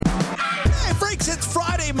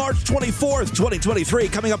March 24th, 2023.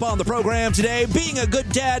 Coming up on the program today, being a good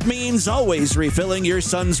dad means always refilling your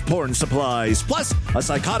son's porn supplies. Plus, a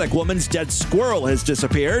psychotic woman's dead squirrel has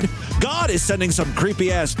disappeared. God is sending some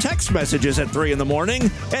creepy-ass text messages at 3 in the morning.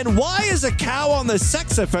 And why is a cow on the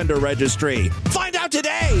sex offender registry? Find out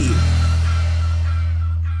today!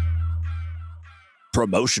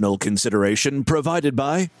 Promotional consideration provided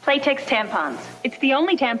by Playtex tampons. It's the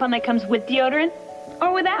only tampon that comes with deodorant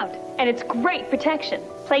or without. And it's great protection.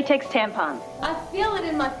 Playtex tampons. I feel it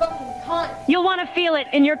in my fucking cunt. You'll want to feel it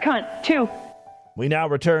in your cunt, too. We now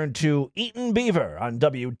return to Eaten Beaver on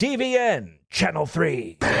WDVN, Channel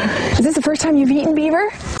 3. Is this the first time you've eaten beaver?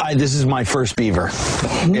 This is my first beaver.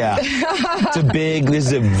 Yeah. This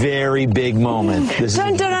is a very big moment.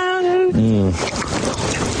 Dun, dun, dun.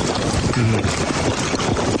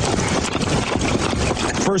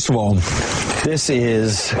 First of all, this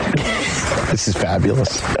is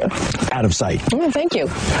fabulous. Out of sight. Thank you.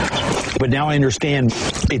 But now I understand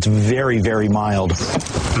it's very, very mild.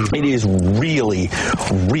 It is really,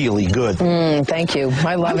 really good. Thank you.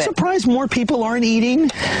 I love it. I'm surprised more people aren't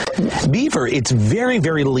eating beaver. It's very,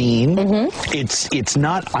 very lean. It's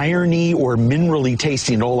not irony or minerally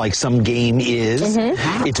tasting at all like some game is.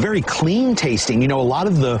 It's very clean tasting. You know, a lot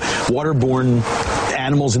of the waterborne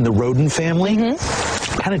animals in the rodent family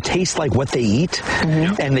kind of taste like what they eat,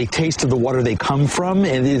 and they taste of the water they come from,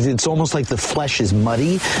 and it's almost like the flesh is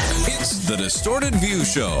muddy. It's the Distorted View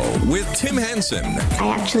Show with Tim Henson. I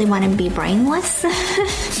actually want to be brainless.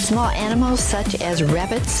 Small animals such as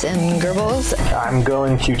rabbits and gerbils. I'm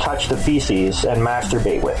going to touch the feces and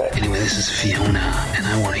masturbate with it. Anyway, this is Fiona, and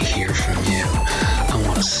I want to hear from you. I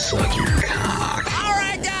want to suck your cock.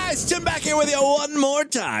 Tim back here with you one more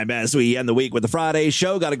time as we end the week with the Friday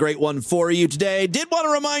show. Got a great one for you today. Did want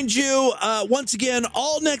to remind you, once again,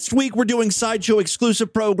 all next week we're doing Sideshow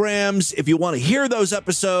exclusive programs. If you want to hear those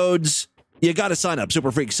episodes, you got to sign up,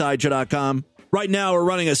 superfreaksideshow.com. Right now we're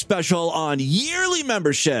running a special on yearly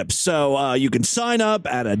memberships, so you can sign up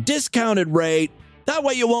at a discounted rate. That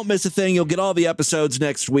way you won't miss a thing. You'll get all the episodes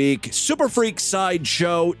next week.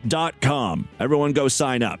 superfreaksideshow.com. Everyone go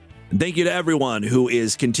sign up. And thank you to everyone who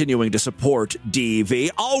is continuing to support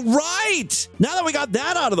DV. All right. Now that we got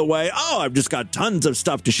that out of the way, I've just got tons of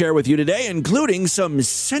stuff to share with you today, including some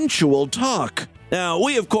sensual talk. Now,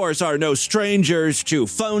 we, of course, are no strangers to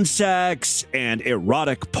phone sex and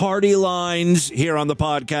erotic party lines here on the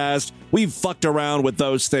podcast. We've fucked around with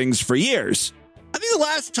those things for years. I think the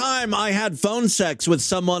last time I had phone sex with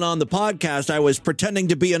someone on the podcast, I was pretending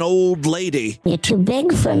to be an old lady. You're too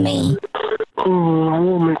big for me. I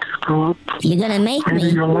won't make you throw up. You're gonna make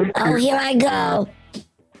me. Oh, here I go.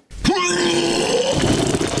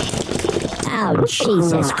 Oh,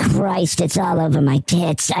 Jesus Christ, it's all over my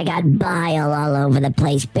tits. I got bile all over the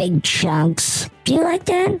place, big chunks. Do you like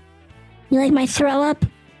that? You like my throw up?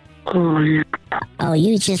 Oh, yeah. Oh,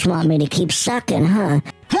 you just want me to keep sucking, huh?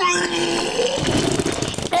 There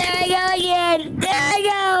I go again. There I go.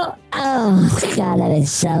 Oh, God, that is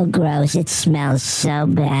so gross. It smells so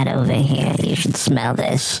bad over here. You should smell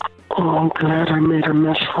this. Oh, I'm glad I made a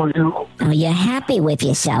mess for you. Oh, you're happy with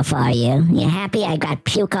yourself, are you? You're happy I got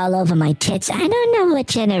puke all over my tits? I don't know what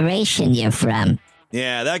generation you're from.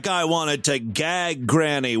 Yeah, that guy wanted to gag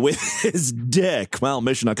Granny with his dick. Well,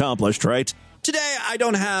 mission accomplished, right? Today, I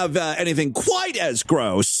don't have anything quite as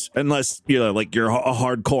gross, unless you're a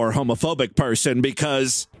hardcore homophobic person,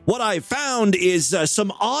 because what I found is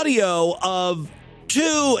some audio of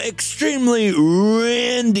two extremely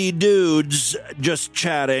randy dudes just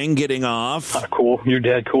chatting, getting off. Cool. Your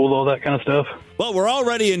dad cool, all that kind of stuff? Well, we're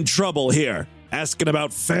already in trouble here, asking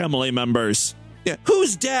about family members. Yeah,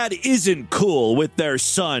 whose dad isn't cool with their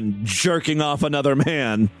son jerking off another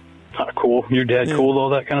man? Cool. Your dad cool,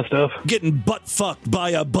 all that kind of stuff? Getting butt-fucked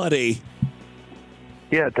by a buddy.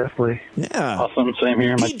 Yeah, definitely. Yeah. Awesome. Same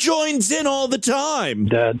here. He joins in all the time.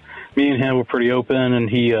 Dad, me and him were pretty open, and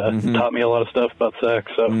he taught me a lot of stuff about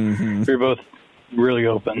sex, so we were both really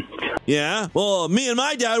open. Yeah? Well, me and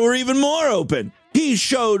my dad were even more open. He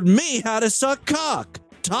showed me how to suck cock.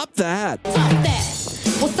 Top that. Top that.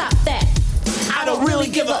 Well, stop that. I don't really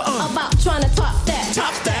give a about trying to top that.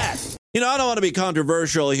 Top that. You know, I don't want to be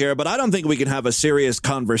controversial here, but I don't think we can have a serious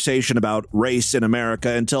conversation about race in America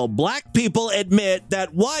until black people admit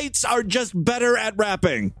that whites are just better at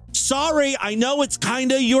rapping. Sorry, I know it's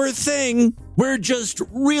kind of your thing. We're just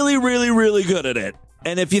really, really, really good at it.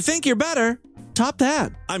 And if you think you're better, top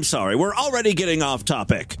that. I'm sorry, we're already getting off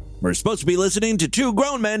topic. We're supposed to be listening to two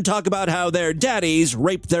grown men talk about how their daddies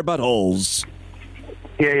raped their buttholes.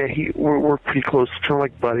 Yeah, we're pretty close, kind of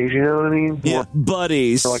like buddies, you know what I mean? Yeah,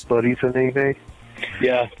 buddies. More like buddies than anything.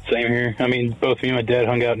 Yeah, same here. I mean, both me and my dad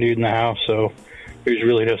hung out nude in the house, so there's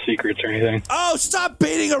really no secrets or anything. Oh, stop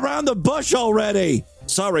beating around the bush already.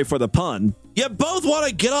 Sorry for the pun. You both want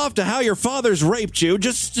to get off to how your father's raped you.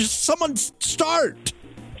 Just someone start.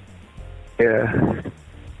 Yeah.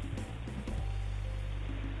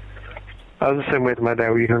 I was the same way with my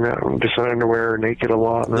dad. We hung out just in underwear, naked a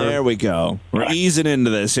lot. Man. There we go. We're easing into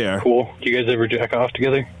this here. Cool. Do you guys ever jack off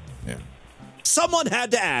together? Yeah. Someone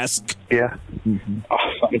had to ask. Yeah.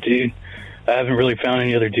 Awesome, dude. I haven't really found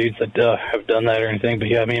any other dudes that have done that or anything, but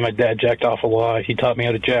yeah, me and my dad jacked off a lot. He taught me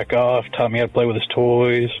how to jack off, taught me how to play with his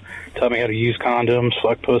toys, taught me how to use condoms,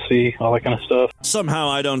 fuck pussy, all that kind of stuff. Somehow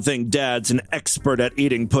I don't think Dad's an expert at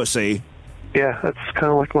eating pussy. Yeah, that's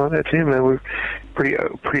kind of like my dad too, man. We're pretty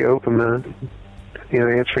open, man. You know,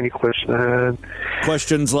 answer any question I had.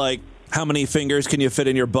 Questions like, how many fingers can you fit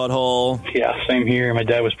in your butthole? Yeah, same here. My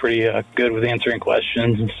dad was pretty good with answering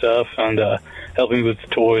questions and stuff, and helping me with the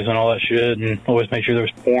toys and all that shit, and always make sure there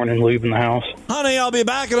was porn and lube in the house. Honey, I'll be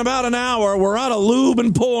back in about an hour. We're out of lube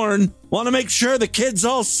and porn. Want to make sure the kid's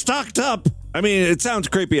all stocked up. I mean, it sounds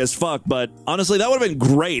creepy as fuck, but honestly, that would have been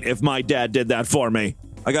great if my dad did that for me.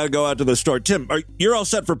 I got to go out to the store. Tim, you're all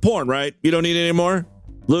set for porn, right? You don't need any more?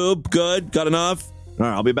 Lube, good, got enough? All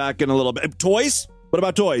right, I'll be back in a little bit. Toys? What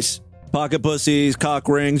about toys? Pocket pussies, cock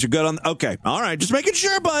rings, you're good on... Okay, all right, just making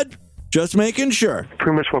sure, bud. Just making sure.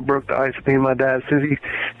 Pretty much what broke the ice with me and my dad. Since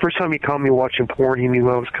first time he caught me watching porn, he knew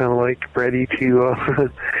I was kind of like ready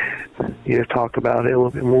to talk about it a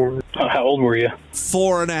little bit more. How old were you?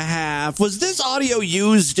 4.5. Was this audio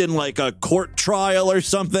used in like a court trial or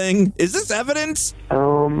something? Is this evidence? I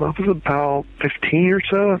was about 15 or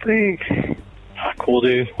so, I think. Cool,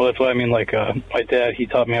 dude. Well, that's why I mean, like, my dad, he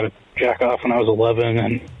taught me how to jack off when I was 11,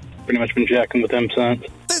 and pretty much been jacking with him since.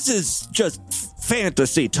 This is just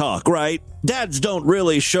fantasy talk, right? Dads don't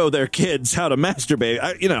really show their kids how to masturbate.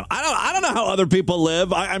 I don't know how other people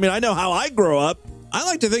live. I mean, I know how I grew up. I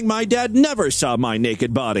like to think my dad never saw my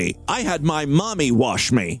naked body. I had my mommy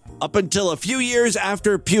wash me. Up until a few years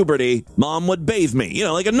after puberty, mom would bathe me. You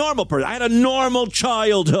know, like a normal person. I had a normal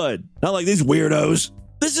childhood. Not like these weirdos.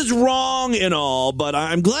 This is wrong and all, but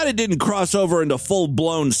I'm glad it didn't cross over into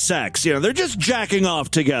full-blown sex. You know, they're just jacking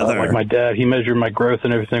off together. Like my dad, he measured my growth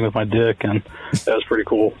and everything with my dick, and that was pretty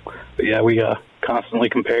cool. But yeah, we constantly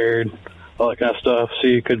compared, all that kind of stuff. So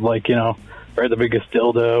you could, like, you know, write the biggest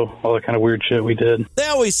dildo, all that kind of weird shit we did. They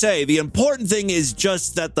always say the important thing is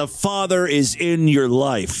just that the father is in your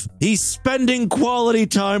life. He's spending quality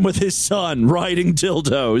time with his son, riding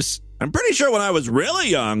dildos. I'm pretty sure when I was really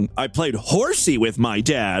young, I played horsey with my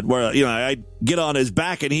dad, where, you know, I'd get on his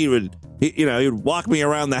back and he would walk me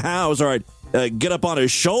around the house, or I'd get up on his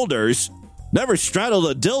shoulders. Never straddled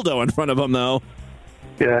a dildo in front of him, though.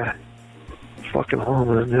 Yeah. Fucking hell,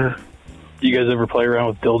 man, yeah. You guys ever play around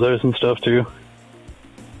with dildos and stuff, too?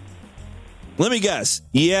 Let me guess.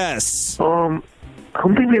 Yes. I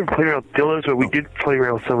don't think we ever played around with dildos, but we did play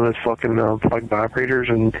around with some of those fucking like vibrators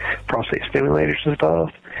and prostate stimulators and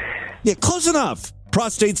stuff. Yeah, close enough.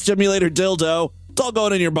 Prostate stimulator, dildo. It's all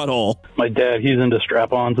going in your butthole. My dad, he's into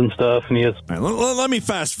strap-ons and stuff, and he has... Right, let me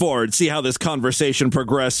fast forward, see how this conversation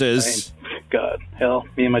progresses. God, hell,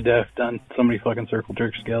 me and my dad have done so many fucking circle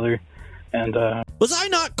jerks together, and, Was I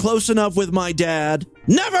not close enough with my dad?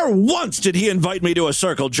 Never once did he invite me to a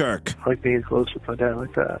circle jerk. I like being close with my dad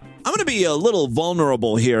like that. I'm going to be a little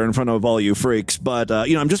vulnerable here in front of all you freaks, but,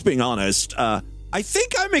 I'm just being honest. I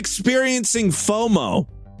think I'm experiencing FOMO.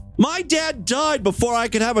 My dad died before I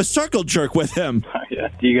could have a circle jerk with him. Yeah.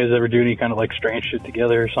 Do you guys ever do any kind of, like, strange shit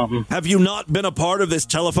together or something? Have you not been a part of this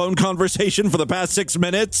telephone conversation for the past 6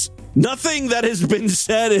 minutes? Nothing that has been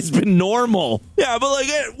said has been normal. Yeah, but, like,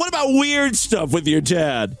 what about weird stuff with your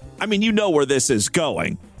dad? I mean, you know where this is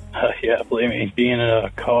going. Yeah, believe me. Being in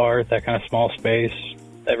a car, that kind of small space,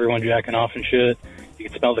 everyone jacking off and shit, you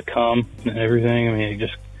can smell the cum and everything. I mean,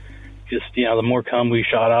 just the more cum we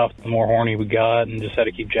shot off, the more horny we got, and just had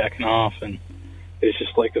to keep jacking off, and it's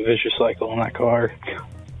just like a vicious cycle in that car.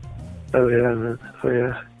 Oh yeah, man. Oh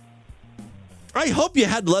yeah. I hope you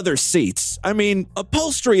had leather seats. I mean,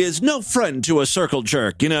 upholstery is no friend to a circle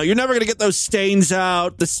jerk. You know, you're never going to get those stains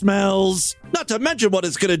out, the smells. Not to mention what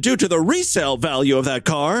it's going to do to the resale value of that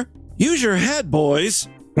car. Use your head, boys.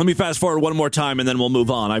 Let me fast forward one more time and then we'll move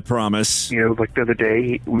on, I promise. You know, like the other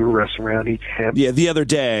day, we were wrestling around. Yeah, the other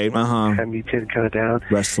day. Had me pinned kind of down.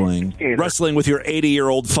 Wrestling. And, wrestling with your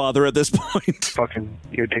 80-year-old father at this point. Fucking,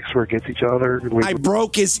 your dicks were against each other. I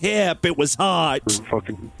broke his hip. It was hot. We were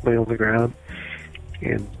fucking laying on the ground.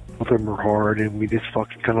 And both of them were hard, and we just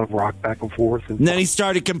fucking kind of rocked back and forth. And then he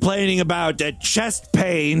started complaining about chest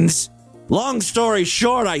pains. Long story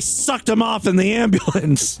short, I sucked him off in the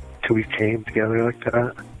ambulance. Till we came together like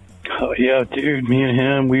that. Oh yeah, dude, me and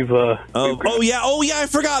him, we've Oh yeah, I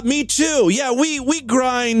forgot. Me too. Yeah, we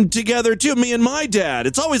grind together too. Me and my dad.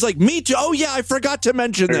 It's always like me too. Oh yeah, I forgot to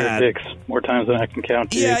mention that. Dicks more times than I can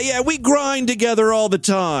count. Dude. Yeah, we grind together all the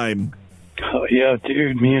time. Oh yeah,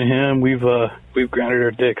 dude, me and him, we've grounded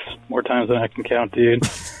our dicks more times than I can count, dude.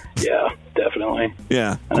 Yeah, definitely.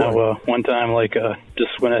 Yeah. I know, one time,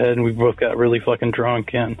 just went ahead and we both got really fucking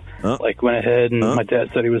drunk and, went ahead and my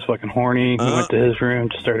dad said he was fucking horny. We went to his room,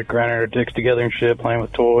 just started grinding our dicks together and shit, playing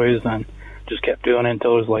with toys, and just kept doing it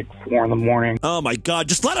until it was 4 in the morning. Oh my God,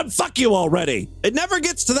 just let him fuck you already. It never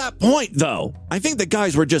gets to that point, though. I think the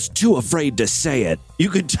guys were just too afraid to say it. You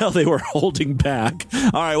could tell they were holding back.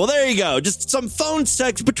 All right, well, there you go. Just some phone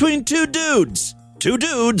sex between two dudes. Two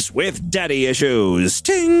dudes with daddy issues.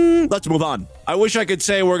 Ting! Let's move on. I wish I could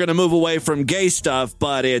say we're going to move away from gay stuff,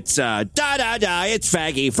 but it's, it's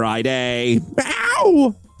Faggy Friday.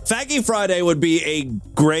 Ow! Faggy Friday would be a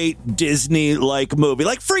great Disney-like movie,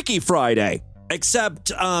 like Freaky Friday.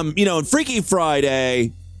 Except, in Freaky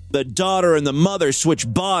Friday, the daughter and the mother switch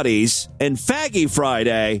bodies, and Faggy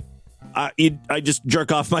Friday, I just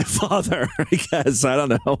jerk off my father, I guess. I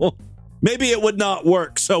don't know. Maybe it would not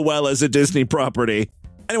work so well as a Disney property.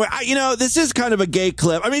 Anyway, this is kind of a gay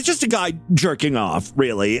clip. I mean, it's just a guy jerking off,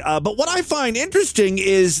 really. But what I find interesting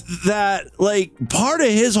is that, part of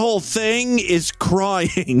his whole thing is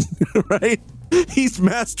crying, right? He's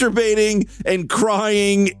masturbating and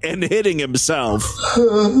crying and hitting himself.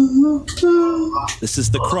 This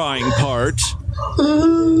is the crying part.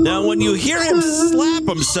 Now, when you hear him slap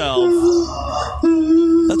himself,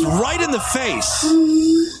 that's right in the face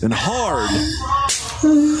and hard.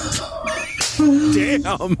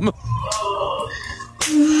 Damn.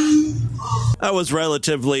 That was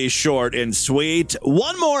relatively short and sweet.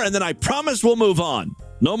 One more, and then I promise we'll move on.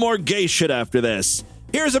 No more gay shit after this.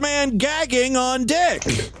 Here's a man gagging on dick.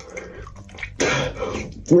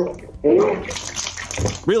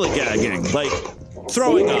 Really gagging,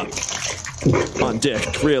 throwing up on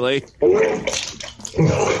dick, really.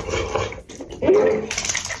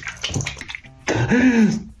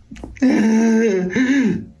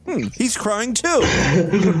 He's crying too.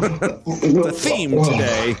 The theme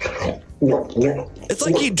today. It's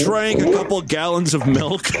like he drank a couple gallons of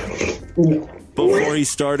milk before he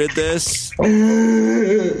started this.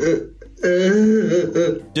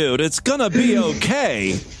 Dude, it's gonna be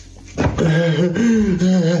okay. Stop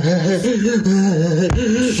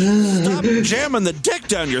jamming the dick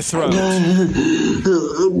down your throat.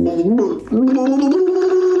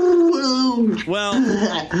 Well,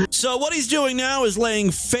 so what he's doing now is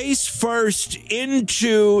laying face first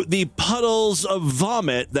into the puddles of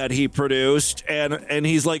vomit that he produced, and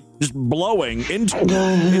he's just blowing into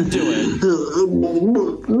it.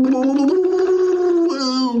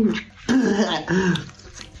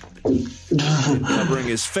 Covering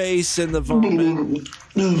his face in the vomit.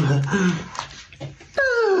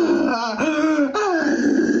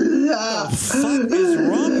 What the fuck is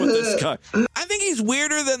wrong with this guy? I think he's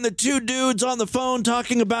weirder than the two dudes on the phone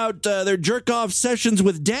talking about their jerk-off sessions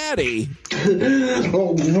with Daddy.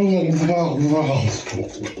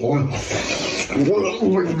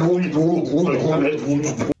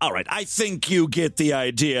 All right, I think you get the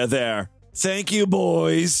idea there. Thank you,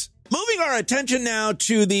 boys. Moving our attention now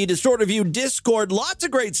to the Distorted View Discord. Lots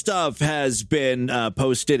of great stuff has been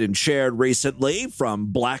posted and shared recently from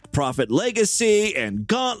Black Prophet Legacy and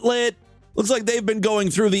Gauntlet. Looks like they've been going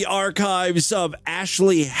through the archives of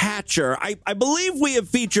Ashley Hatcher. I believe we have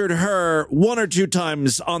featured her one or two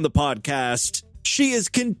times on the podcast. She is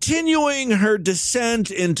continuing her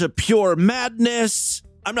descent into pure madness.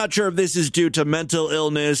 I'm not sure if this is due to mental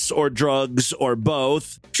illness or drugs or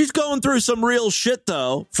both. She's going through some real shit,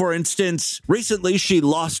 though. For instance, recently she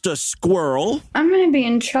lost a squirrel. I'm going to be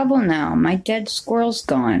in trouble now. My dead squirrel's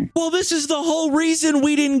gone. Well, this is the whole reason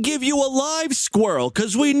we didn't give you a live squirrel,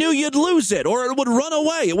 because we knew you'd lose it, or it would run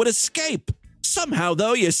away. It would escape. Somehow,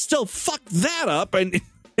 though, you still fucked that up, and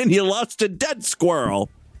you lost a dead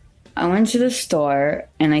squirrel. I went to the store,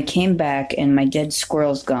 and I came back, and my dead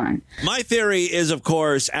squirrel's gone. My theory is, of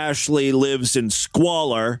course, Ashley lives in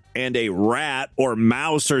squalor, and a rat or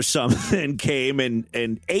mouse or something came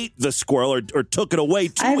and ate the squirrel or took it away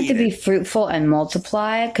to eat it. I have to be fruitful and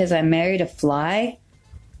multiply, because I married a fly,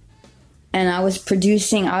 and I was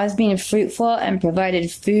being fruitful and provided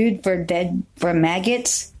food for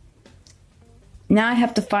maggots. Now I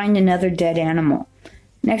have to find another dead animal.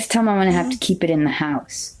 Next time I'm going to have to keep it in the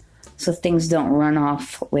house. so things don't run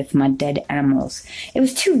off with my dead animals. It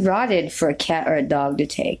was too rotted for a cat or a dog to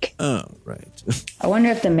take. Oh, right. I wonder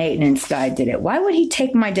if the maintenance guy did it. Why would he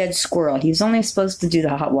take my dead squirrel? He was only supposed to do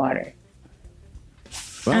the hot water.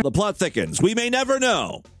 Well, the plot thickens. We may never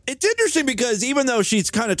know. It's interesting because even though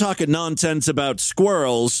she's kind of talking nonsense about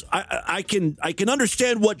squirrels, I can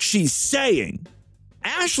understand what she's saying.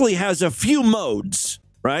 Ashley has a few modes,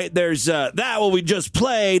 right? There's that what we just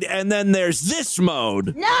played, and then there's this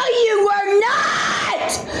mode. No, you were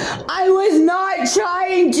not! I was not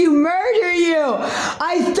trying to murder you.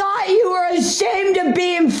 I thought you were ashamed of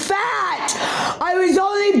being fat. I was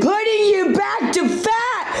only putting you back to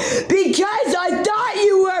fat because I thought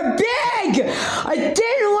you were big. I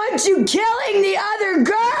didn't want you killing the other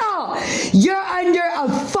girl. You're under a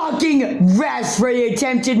fucking arrest for the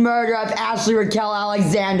attempted murder of Ashley Raquel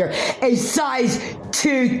Alexander, a size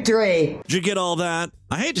 2'3". Did you get all that?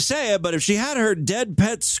 I hate to say it, but if she had her dead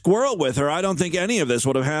pet squirrel with her, I don't think any of this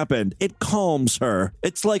would have happened. It calms her.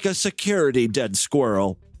 It's like a security dead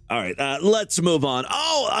squirrel. All right, let's move on.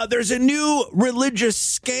 Oh, there's a new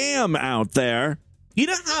religious scam out there. You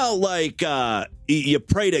know how, like, you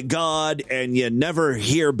pray to God and you never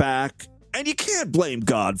hear back? And you can't blame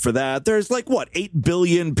God for that. There's like, 8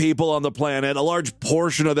 billion people on the planet, a large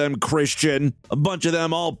portion of them Christian, a bunch of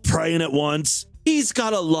them all praying at once. He's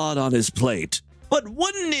got a lot on his plate. But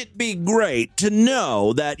wouldn't it be great to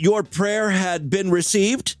know that your prayer had been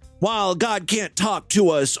received? While God can't talk to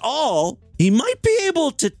us all, he might be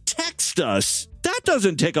able to text us. That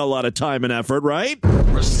doesn't take a lot of time and effort, right?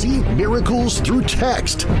 Receive miracles through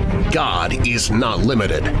text. God is not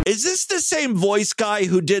limited. Is this the same voice guy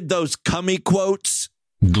who did those cummy quotes?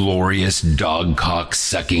 Glorious dog cock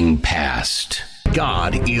sucking past.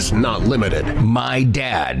 God is not limited. My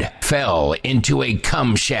dad fell into a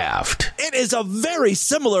cum shaft. It is a very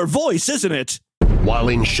similar voice, isn't it? While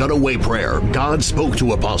in shutaway prayer, God spoke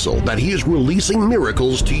to Apostle that he is releasing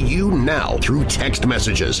miracles to you now through text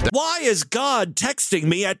messages. Why is God texting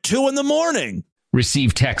me at 2 a.m?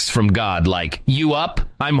 Receive texts from God like, "You up?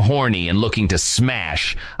 I'm horny and looking to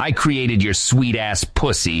smash. I created your sweet-ass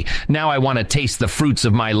pussy. Now I want to taste the fruits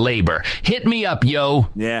of my labor. Hit me up, yo."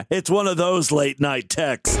 Yeah, it's one of those late-night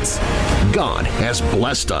texts. God has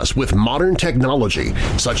blessed us with modern technology,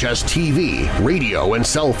 such as TV, radio, and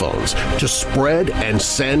cell phones, to spread and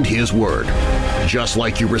send his word. Just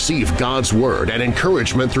like you receive God's word and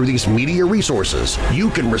encouragement through these media resources, you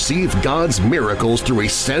can receive God's miracles through a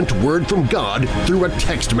sent word from God through a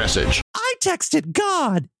text message. I texted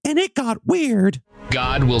God, and it got weird.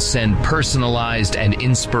 God will send personalized and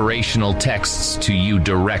inspirational texts to you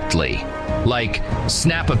directly. Like,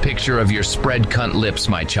 snap a picture of your spread cunt lips,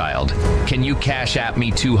 my child. Can you cash app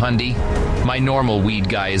me $200? My normal weed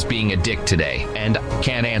guy is being a dick today and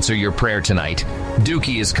can't answer your prayer tonight.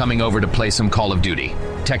 Dookie is coming over to play some Call of Duty.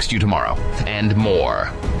 Text you tomorrow. And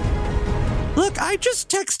more. Look, I just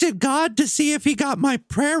texted God to see if he got my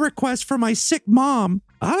prayer request for my sick mom.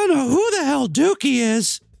 I don't know who the hell Dookie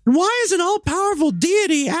is. And why is an all-powerful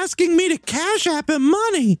deity asking me to cash app him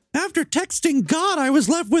money? After texting God, I was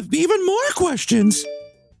left with even more questions.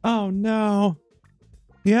 Oh, no.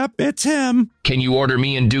 Yep, it's him. Can you order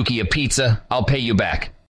me and Dookie a pizza? I'll pay you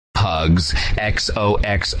back. Hugs.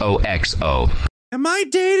 XOXOXO. Am I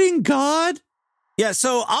dating God? Yeah,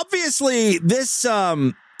 so obviously this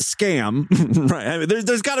scam, right? I mean,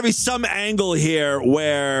 there's got to be some angle here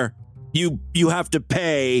where you have to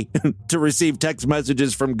pay to receive text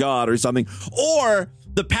messages from God or something, or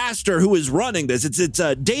the pastor who is running this. It's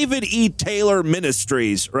David E. Taylor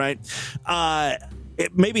Ministries, right?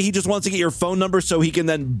 Maybe he just wants to get your phone number so he can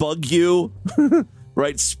then bug you.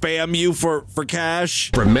 Right, spam you for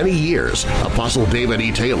cash. For many years, Apostle David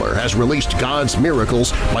E. Taylor has released God's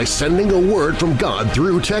miracles by sending a word from God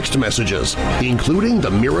through text messages, including the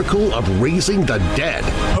miracle of raising the dead.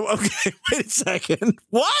 Oh, okay, wait a second.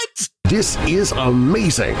 What? This is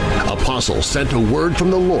amazing. Apostle sent a word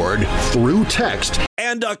from the Lord through text.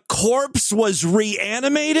 And a corpse was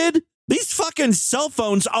reanimated? These fucking cell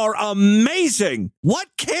phones are amazing. What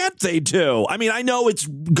can't they do? I mean, I know it's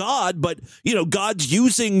God, but, you know, God's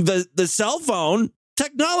using the cell phone.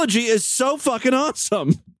 Technology is so fucking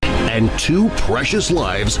awesome. And 2 precious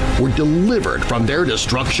lives were delivered from their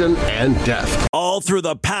destruction and death. All through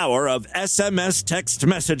the power of SMS text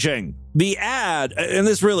messaging. The ad, and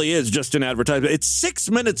this really is just an advertisement, it's 6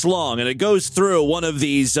 minutes long, and it goes through one of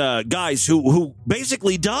these guys who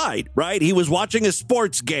basically died, right? He was watching a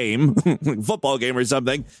sports game, football game or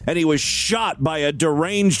something, and he was shot by a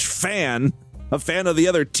deranged fan, a fan of the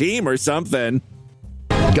other team or something.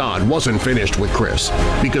 God wasn't finished with Chris,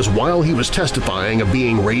 because while he was testifying of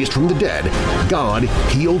being raised from the dead, God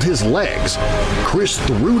healed his legs. Chris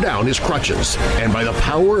threw down his crutches, and by the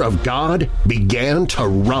power of God, began to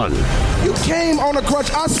run. You came on a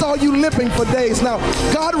crutch. I saw you limping for days. Now,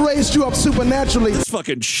 God raised you up supernaturally. This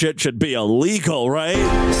fucking shit should be illegal, right?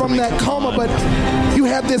 From that coma, but you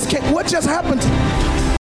have this. What just happened?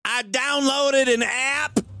 I downloaded an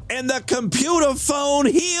app and the computer phone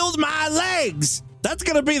healed my legs. That's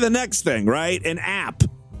going to be the next thing, right? An app,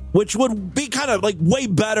 which would be kind of like way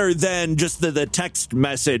better than just the text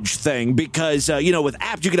message thing because, with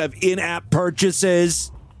apps, you could have in-app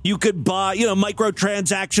purchases. You could buy,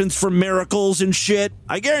 microtransactions for miracles and shit.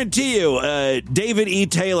 I guarantee you, David E.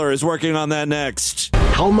 Taylor is working on that next.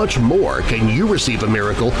 How much more can you receive a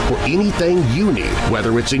miracle for anything you need,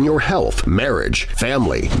 whether it's in your health, marriage,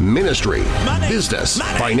 family, ministry, business,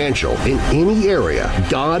 financial, in any area?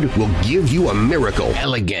 God will give you a miracle.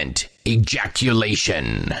 Elegant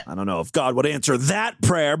ejaculation. I don't know if God would answer that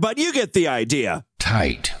prayer, but you get the idea.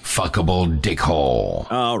 Tight, fuckable dick hole.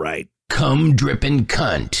 All right. Cum dripping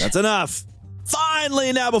cunt. That's enough.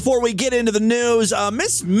 Finally, now, before we get into the news,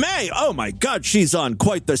 Miss May, oh my God, she's on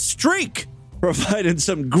quite the streak, providing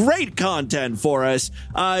some great content for us.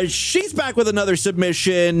 She's back with another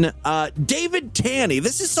submission. David Tanny.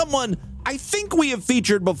 This is someone I think we have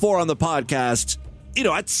featured before on the podcast,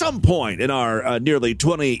 at some point in our nearly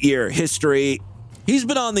 20-year history. He's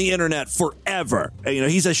been on the internet forever.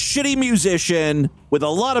 He's a shitty musician with a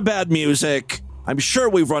lot of bad music. I'm sure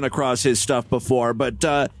we've run across his stuff before, but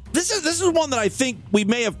this is one that I think we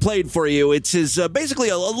may have played for you. It's his basically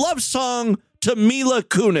a love song to Mila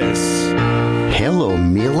Kunis. Hello,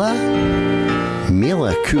 Mila?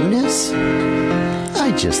 Mila Kunis?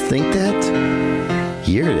 I just think that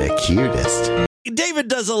you're the cutest. David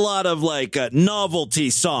does a lot of novelty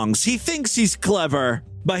songs. He thinks he's clever,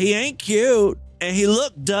 but he ain't cute, and he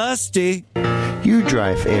look dusty. You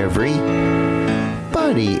drive everybody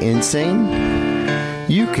insane.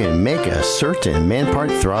 You can make a certain man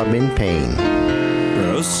part throb in pain.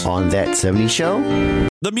 Gross. On That 70s Show?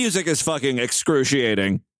 The music is fucking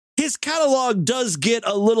excruciating. His catalog does get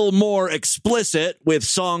a little more explicit with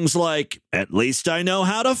songs like At Least I Know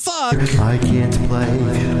How to Fuck. I can't play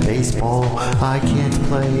baseball. I can't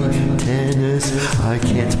play tennis. I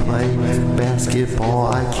can't play basketball.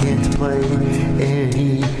 I can't play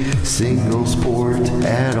any single sport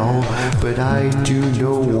at all. But I do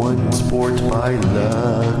know one sport by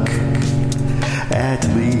luck. At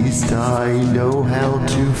least I know how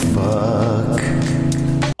to fuck.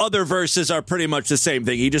 Other verses are pretty much the same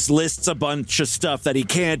thing. He just lists a bunch of stuff that he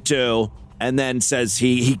can't do and then says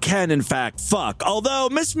he can, in fact, fuck. Although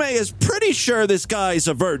Miss May is pretty sure this guy's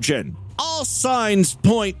a virgin. All signs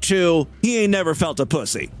point to he ain't never felt a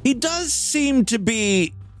pussy. He does seem to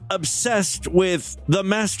be obsessed with the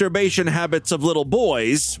masturbation habits of little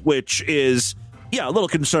boys, which is, a little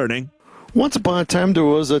concerning. Once upon a time, there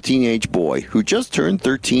was a teenage boy who just turned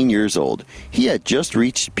 13 years old. He had just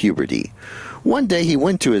reached puberty. One day, he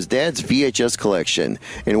went to his dad's VHS collection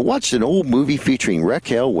and watched an old movie featuring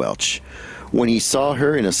Raquel Welch. When he saw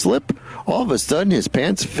her in a slip, all of a sudden his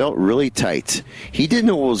pants felt really tight. He didn't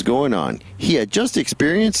know what was going on. He had just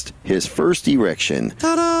experienced his first erection.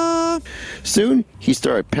 Ta-da! Soon, he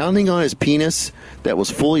started pounding on his penis that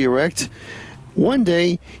was fully erect. One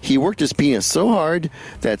day, he worked his penis so hard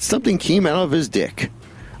that something came out of his dick.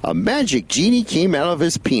 A magic genie came out of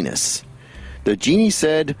his penis. The genie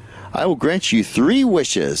said, I will grant you 3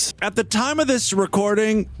 wishes. At the time of this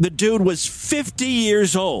recording, the dude was 50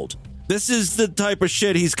 years old. This is the type of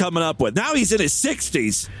shit he's coming up with. Now he's in his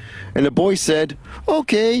 60s. And the boy said,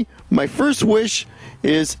 okay, my first wish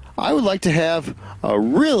is I would like to have a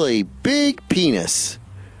really big penis.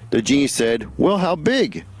 The genie said, well, how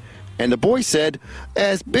big? And the boy said,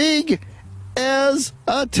 as big as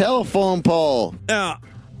a telephone pole. Now,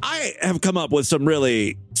 I have come up with some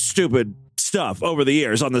really stupid stuff over the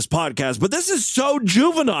years on this podcast, but this is so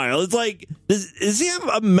juvenile. It's like, does he have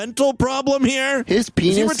a mental problem here? His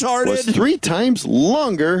penis was 3 times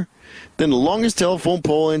longer than the longest telephone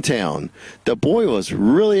pole in town. The boy was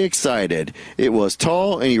really excited. It was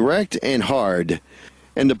tall and erect and hard.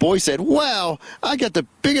 And the boy said, wow, I got the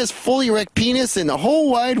biggest fully erect penis in the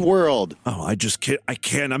whole wide world. Oh, I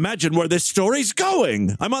can't imagine where this story's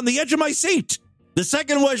going. I'm on the edge of my seat. The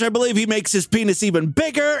second wish, I believe he makes his penis even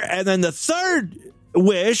bigger. And then the third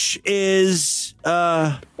wish is,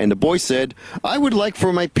 And the boy said, I would like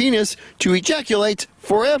for my penis to ejaculate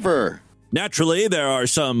forever. Naturally, there are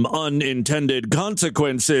some unintended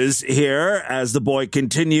consequences here as the boy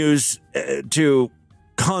continues to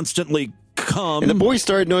constantly cum. And the boy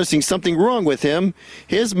started noticing something wrong with him.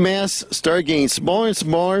 His mass started getting smaller and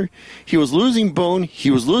smaller. He was losing bone.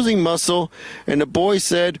 He was losing muscle. And the boy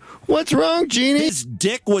said, "What's wrong, Genie?" His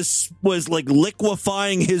dick was like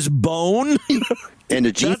liquefying his bone. And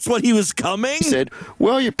that's what he was coming? He said,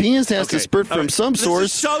 "Well, your penis has to spurt from some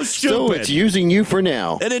source, so stupid. it's using you for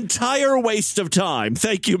now." An entire waste of time.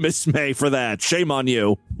 Thank you, Miss May, for that. Shame on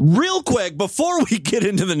you. Real quick, before we get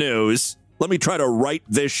into the news, let me try to right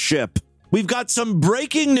this ship. We've got some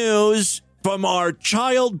breaking news from our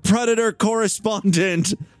child predator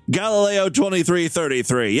correspondent, Galileo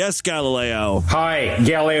 2333. Yes, Galileo. Hi,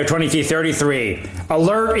 Galileo 2333.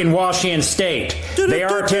 Alert in Washington State. They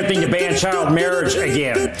are attempting to ban child marriage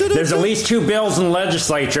again. There's at least 2 bills in the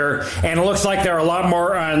legislature, and it looks like there are a lot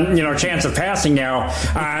more, chance of passing now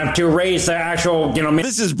to raise the actual,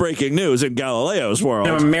 This is breaking news in Galileo's world.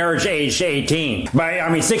 Minimum marriage age to 18.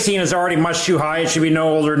 But 16 is already much too high. It should be no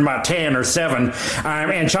older than about 10 or 7.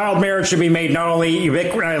 And child marriage should be made not only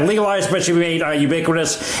legalized, but should be made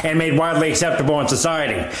ubiquitous and made widely acceptable in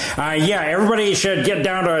society. Everybody should get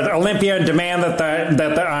down to Olympia and demand that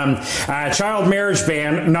the child marriage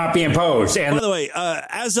ban not be imposed. And by the way,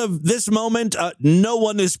 as of this moment, no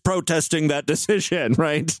one is protesting that decision,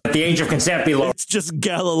 right? The age of consent be lowered. It's just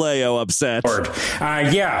Galileo upset.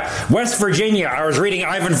 West Virginia. I was reading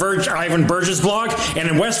Ivan Burge's blog, and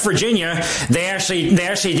in West Virginia, they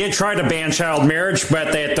actually did try to ban child marriage,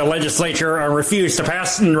 but the legislature refused to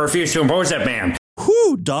pass and refused to impose that ban.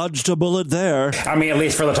 Whew, dodged a bullet there. At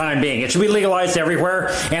least for the time being. It should be legalized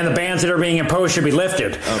everywhere, and the bans that are being imposed should be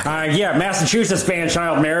lifted. Okay. Massachusetts banned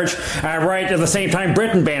child marriage, right at the same time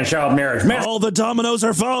Britain banned child marriage. All the dominoes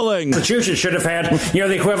are falling. Massachusetts should have had,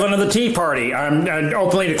 the equivalent of the Tea Party,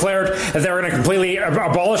 openly declared that they were going to completely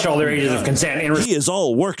abolish all their ages of consent. He is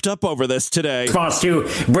all worked up over this today. In response to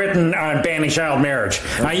Britain banning child marriage.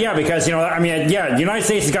 Because, the United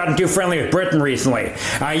States has gotten too friendly with Britain recently.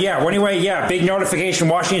 Big notification,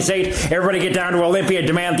 Washington State, everybody get down to Olympia,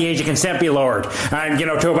 demand the age of consent be lowered,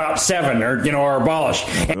 to about 7 or abolished.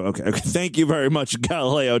 Okay. Thank you very much,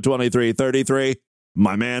 Galileo 2333.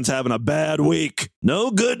 My man's having a bad week. No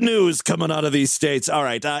good news coming out of these states. All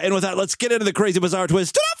right. And with that, let's get into the crazy, bizarre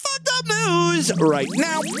twist to the fucked up news right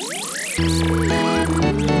now.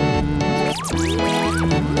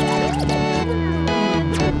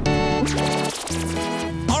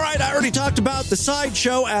 I already talked about the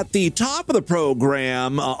Sideshow at the top of the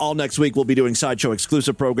program. All next week, we'll be doing Sideshow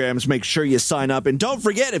exclusive programs. Make sure you sign up. And don't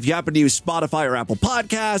forget, if you happen to use Spotify or Apple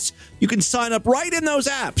Podcasts, you can sign up right in those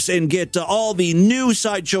apps and get all the new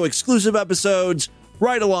Sideshow exclusive episodes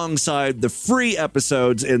right alongside the free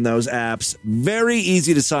episodes in those apps. Very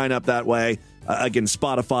easy to sign up that way. Again,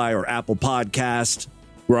 Spotify or Apple Podcast.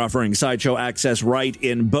 We're offering Sideshow access right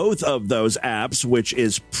in both of those apps, which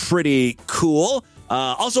is pretty cool.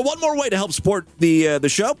 Also, one more way to help support the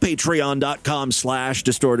show,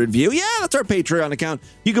 patreon.com/distortedview. Yeah, that's our Patreon account.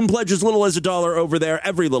 You can pledge as little as $1 over there.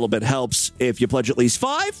 Every little bit helps. If you pledge at least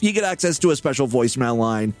 $5, you get access to a special voicemail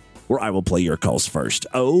line where I will play your calls first.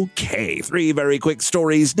 Okay, 3 very quick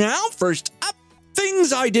stories now. First up,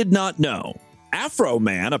 things I did not know. Afro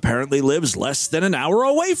Man apparently lives less than an hour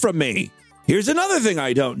away from me. Here's another thing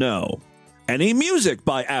I don't know. Any music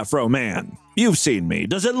by Afro Man? You've seen me.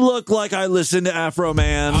 Does it look like I listen to Afro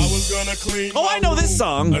Man? I was gonna clean I know this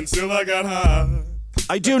song. Until I got high.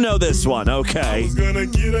 I do know this one, okay. I was gonna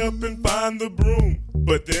get up and find the broom,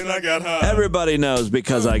 but then I got high. Everybody knows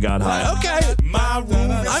because I got high. Okay.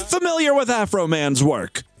 I'm familiar with Afro Man's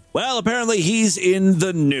work. Well, apparently he's in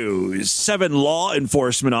the news. 7 law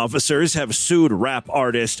enforcement officers have sued rap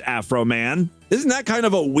artist Afro Man. Isn't that kind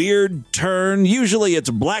of a weird turn? Usually it's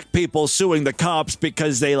black people suing the cops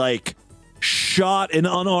because they, shot an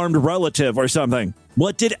unarmed relative or something.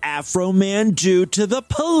 What did Afro Man do to the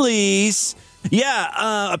police?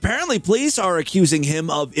 Apparently police are accusing him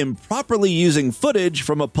of improperly using footage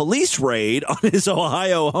from a police raid on his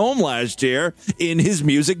Ohio home last year in his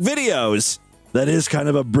music videos. That is kind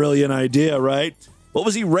of a brilliant idea, right? What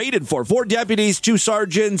was he raided for? 4 deputies, 2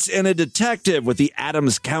 sergeants, and a detective with the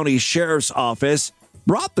Adams County Sheriff's Office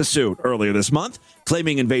brought the suit earlier this month,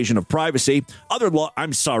 claiming invasion of privacy.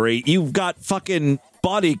 You've got fucking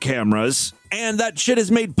body cameras, and that shit is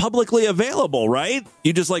made publicly available, right?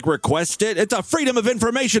 You just request it. It's a Freedom of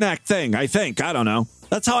Information Act thing, I think. I don't know.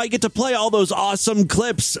 That's how I get to play all those awesome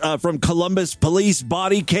clips from Columbus Police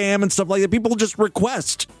body cam and stuff like that. People just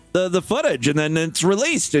request the footage, and then it's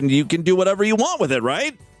released, and you can do whatever you want with it,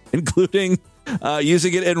 right? Including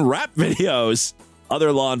using it in rap videos.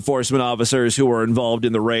 Other law enforcement officers who were involved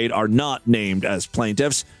in the raid are not named as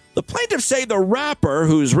plaintiffs. The plaintiffs say the rapper,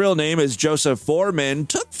 whose real name is Joseph Foreman,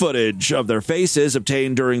 took footage of their faces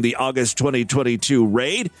obtained during the August 2022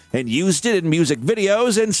 raid and used it in music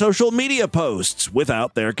videos and social media posts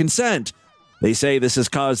without their consent. They say this has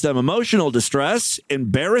caused them emotional distress,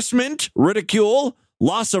 embarrassment, ridicule,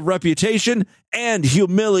 loss of reputation, and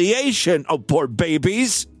humiliation. Oh, poor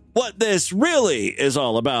babies. What this really is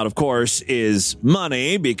all about, of course, is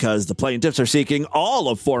money, because the plaintiffs are seeking all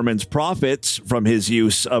of Foreman's profits from his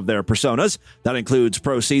use of their personas. That includes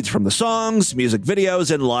proceeds from the songs, music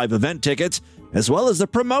videos, and live event tickets, as well as the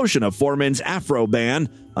promotion of Foreman's Afro band,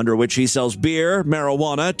 under which he sells beer,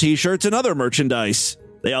 marijuana, t-shirts, and other merchandise.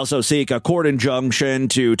 They also seek a court injunction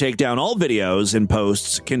to take down all videos and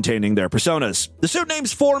posts containing their personas. The suit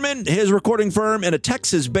names Foreman, his recording firm, and a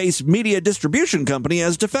Texas-based media distribution company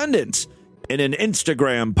as defendants. In an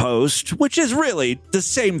Instagram post, which is really the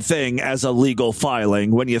same thing as a legal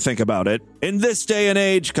filing when you think about it. In this day and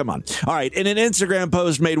age, come on. All right, in an Instagram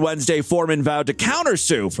post made Wednesday, Foreman vowed to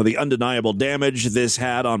countersue for the undeniable damage this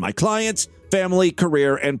had on my clients, family,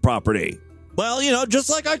 career, and property. Well, you know, just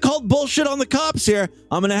like I called bullshit on the cops here,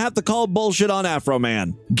 I'm going to have to call bullshit on Afro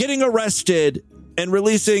Man. Getting arrested and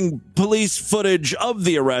releasing police footage of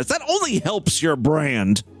the arrest, that only helps your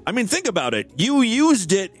brand. I mean, think about it. You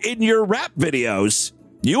used it in your rap videos.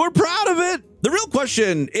 You were proud of it. The real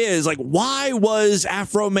question is, like, why was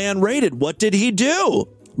Afro Man raided? What did he do?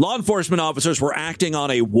 Law enforcement officers were acting on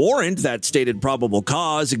a warrant that stated probable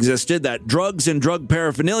cause existed that drugs and drug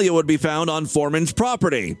paraphernalia would be found on Foreman's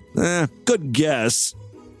property. Good guess.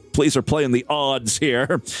 Police are playing the odds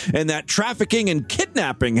here. And that trafficking and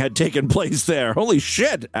kidnapping had taken place there. Holy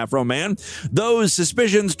shit, Afro Man. Those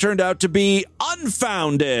suspicions turned out to be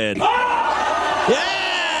unfounded. Yeah!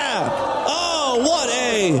 Oh, what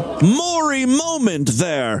a Maury moment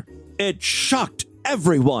there. It shocked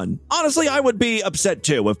everyone. Honestly, I would be upset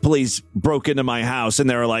too if police broke into my house and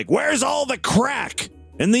they were like, "Where's all the crack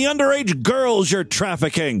and the underage girls you're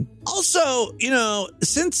trafficking?" Also, you know,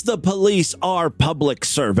 since the police are public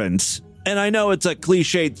servants, and I know it's a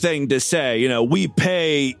cliched thing to say, you know, we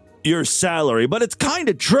pay your salary, but it's kind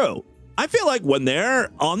of true. I feel like when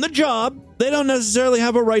they're on the job, they don't necessarily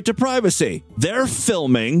have a right to privacy. They're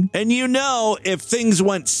filming, and you know, if things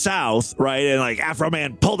went south, right, and like Afro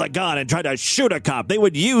Man pulled a gun and tried to shoot a cop, they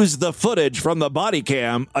would use the footage from the body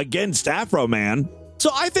cam against Afro Man.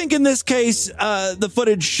 So I think in this case, the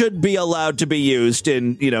footage should be allowed to be used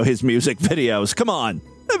in, you know, his music videos. Come on.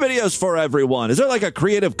 The video's for everyone. Is there like a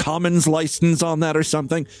Creative Commons license on that or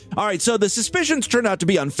something? All right, so the suspicions turned out to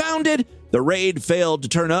be unfounded. The raid failed to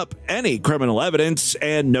turn up any criminal evidence,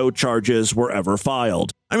 and no charges were ever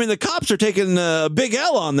filed. I mean, the cops are taking a big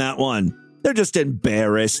L on that one. They're just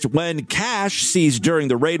embarrassed. When cash seized during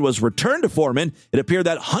the raid was returned to Foreman, it appeared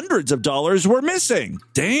that hundreds of dollars were missing.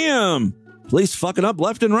 Damn. Police fucking up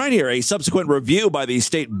left and right here. A subsequent review by the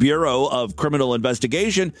State Bureau of Criminal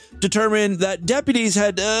Investigation determined that deputies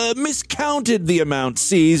had miscounted the amount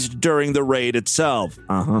seized during the raid itself.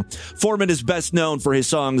 Foreman is best known for his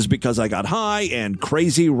songs Because I Got High and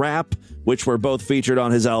Crazy Rap, which were both featured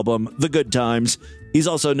on his album The Good Times. He's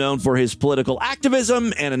also known for his political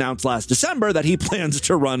activism and announced last December that he plans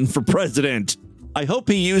to run for president. I hope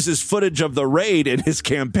he uses footage of the raid in his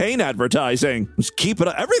campaign advertising. Just keep it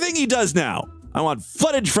up. Everything he does now. I want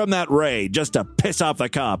footage from that raid just to piss off the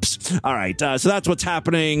cops. All right, so that's what's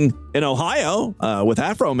happening in Ohio with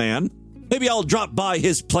Afro Man. Maybe I'll drop by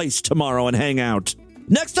his place tomorrow and hang out.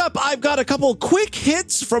 Next up, I've got a couple quick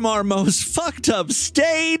hits from our most fucked up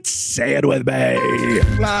states. Say it with me.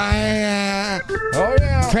 Fly, oh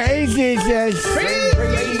yeah. Praise Jesus.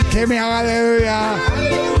 Give me hallelujah.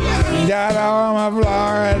 Down on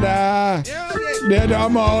Florida. Did a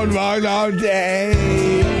moon all day.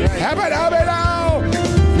 Florida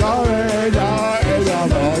is a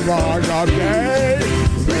moon all day.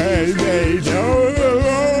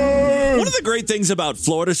 One of the great things about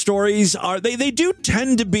Florida stories are they do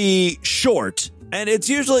tend to be short. And it's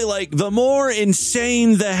usually like the more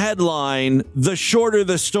insane the headline, the shorter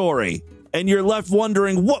the story. And you're left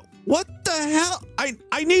wondering, what the hell?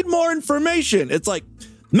 I need more information. It's like,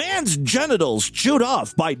 man's genitals chewed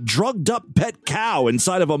off by drugged up pet cow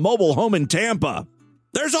inside of a mobile home in Tampa.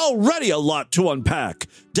 There's already a lot to unpack.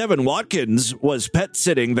 Devin Watkins was pet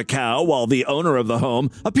sitting the cow while the owner of the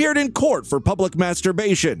home appeared in court for public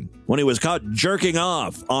masturbation when he was caught jerking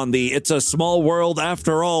off on the It's a Small World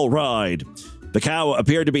After All ride. The cow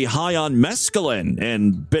appeared to be high on mescaline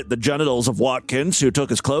and bit the genitals of Watkins, who took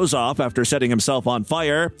his clothes off after setting himself on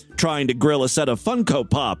fire, trying to grill a set of Funko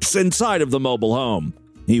Pops inside of the mobile home.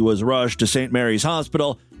 He was rushed to St. Mary's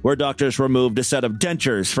Hospital, where doctors removed a set of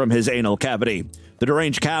dentures from his anal cavity. The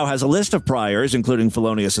deranged cow has a list of priors, including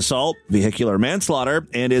felonious assault, vehicular manslaughter,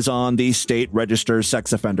 and is on the state register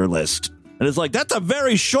sex offender list. And it's like, that's a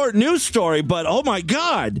very short news story, but oh my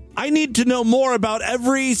God, I need to know more about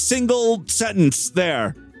every single sentence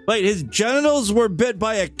there. Wait, his genitals were bit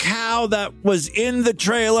by a cow that was in the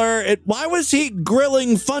trailer. Why was he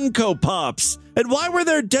grilling Funko Pops? And why were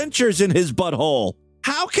there dentures in his butthole?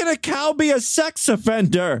 How can a cow be a sex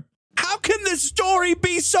offender? How can this story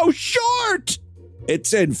be so short?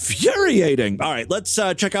 It's infuriating. All right, let's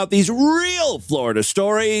check out these real Florida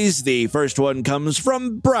stories. The first one comes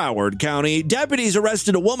from Broward County. Deputies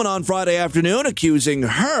arrested a woman on Friday afternoon accusing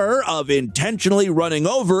her of intentionally running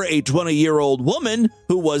over a 20-year-old woman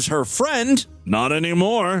who was her friend. Not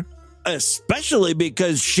anymore. Especially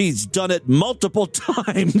because she's done it multiple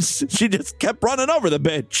times. She just kept running over the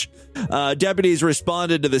bitch. Deputies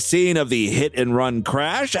responded to the scene of the hit-and-run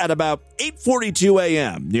crash at about 8:42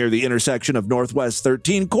 a.m. near the intersection of Northwest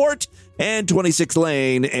 13 Court and 26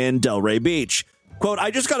 Lane in Delray Beach. Quote, I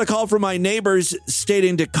just got a call from my neighbors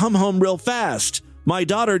stating to come home real fast. My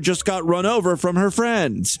daughter just got run over from her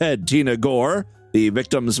friend, said Tina Gore, the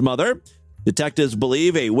victim's mother. Detectives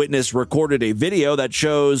believe a witness recorded a video that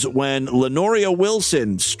shows when Lenoria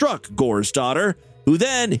Wilson struck Gore's daughter, who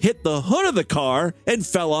then hit the hood of the car and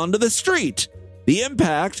fell onto the street. The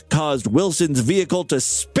impact caused Wilson's vehicle to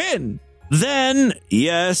spin. Then,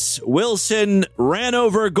 yes, Wilson ran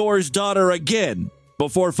over Gore's daughter again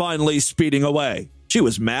before finally speeding away. She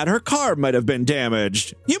was mad her car might have been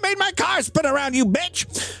damaged. You made my car spin around, you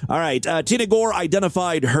bitch! All right, Tina Gore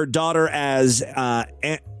identified her daughter as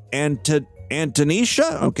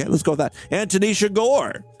Antonisha? Okay, let's go with that. Antonisha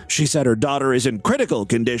Gore. She said her daughter is in critical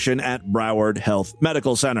condition at Broward Health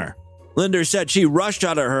Medical Center. Linder said she rushed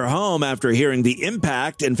out of her home after hearing the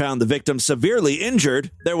impact and found the victim severely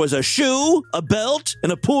injured. There was a shoe, a belt,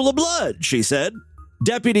 and a pool of blood, she said.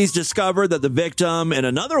 Deputies discovered that the victim and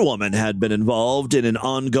another woman had been involved in an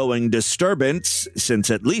ongoing disturbance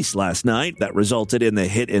since at least last night that resulted in the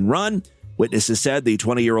hit and run. Witnesses said the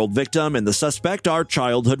 20-year-old victim and the suspect are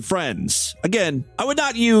childhood friends. Again, I would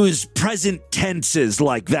not use present tenses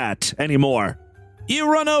like that anymore.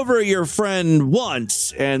 You run over your friend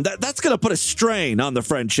once, and that's going to put a strain on the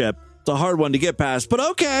friendship. It's a hard one to get past, but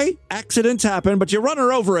okay, accidents happen, but you run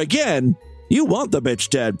her over again. You want the bitch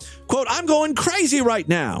dead. Quote, I'm going crazy right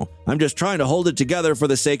now. I'm just trying to hold it together for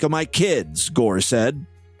the sake of my kids, Gore said.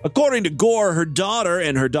 According to Gore, her daughter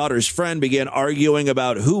and her daughter's friend began arguing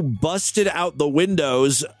about who busted out the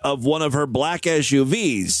windows of one of her black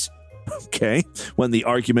SUVs. Okay, when the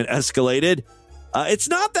argument escalated, it's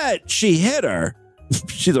not that she hit her.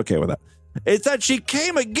 She's okay with that. It's that she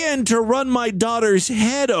came again to run my daughter's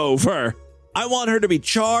head over. I want her to be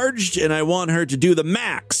charged, and I want her to do the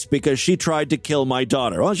max because she tried to kill my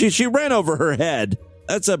daughter. Well, she ran over her head.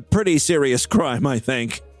 That's a pretty serious crime, I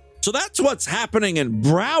think. So that's what's happening in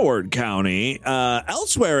Broward County.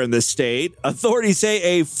 Elsewhere in the state, authorities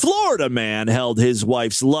say a Florida man held his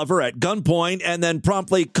wife's lover at gunpoint and then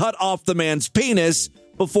promptly cut off the man's penis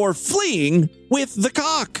before fleeing with the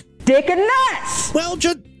cock. Dick and nuts! Well,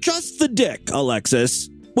 just the dick,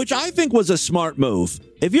 Alexis, which I think was a smart move.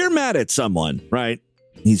 If you're mad at someone, right,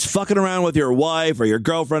 he's fucking around with your wife or your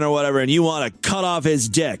girlfriend or whatever, and you want to cut off his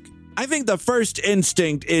dick, I think the first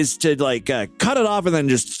instinct is to, cut it off and then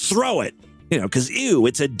just throw it. You know, because, ew,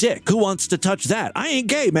 it's a dick. Who wants to touch that? I ain't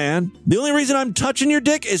gay, man. The only reason I'm touching your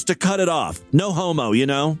dick is to cut it off. No homo, you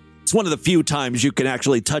know? It's one of the few times you can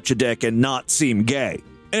actually touch a dick and not seem gay.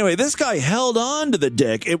 Anyway, this guy held on to the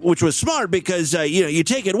dick, which was smart because, you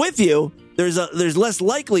take it with you. There's less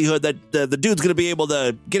likelihood that the dude's going to be able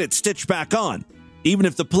to get it stitched back on. Even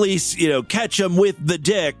if the police, catch him with the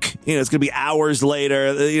dick, it's going to be hours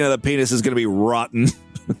later. The penis is going to be rotten.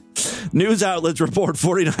 News outlets report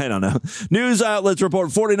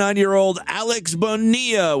 49-year-old Alex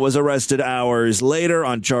Bonilla was arrested hours later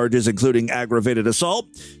on charges including aggravated assault.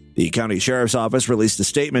 The county sheriff's office released a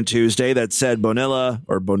statement Tuesday that said Bonilla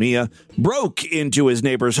broke into his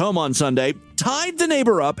neighbor's home on Sunday, tied the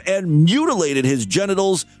neighbor up, and mutilated his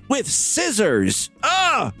genitals with scissors.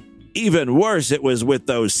 Even worse, it was with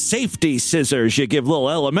those safety scissors you give little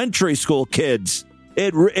elementary school kids.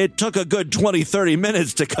 It took a good 20-30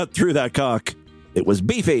 minutes to cut through that cock. It was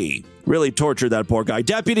beefy. Really tortured that poor guy.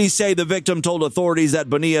 Deputies say the victim told authorities that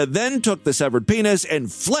Bonilla then took the severed penis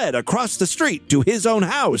and fled across the street to his own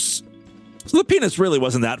house. So the penis really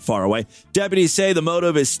wasn't that far away. Deputies say the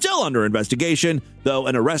motive is still under investigation, though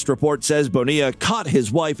an arrest report says Bonilla caught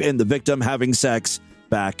his wife and the victim having sex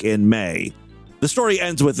back in May. The story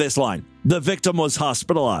ends with this line. the victim was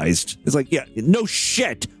hospitalized. It's like, yeah, no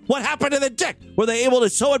shit. What happened to the dick? Were they able to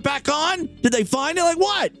sew it back on? Did they find it? Like,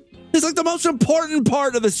 what? It's like the most important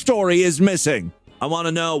part of the story is missing. I want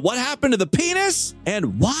to know what happened to the penis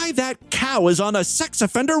and why that cow is on a sex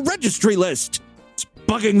offender registry list. It's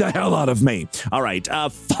bugging the hell out of me. All right,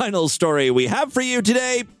 final story we have for you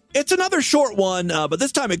today. It's another short one, but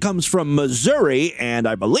this time it comes from Missouri, and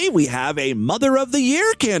I believe we have a Mother of the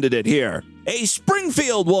Year candidate here. A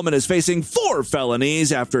Springfield woman is facing 4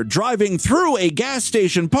 felonies after driving through a gas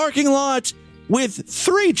station parking lot with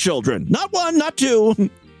 3 children. Not 1, not 2,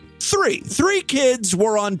 3. 3 kids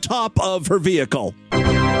were on top of her vehicle.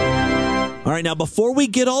 All right, now before we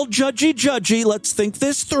get all judgy, let's think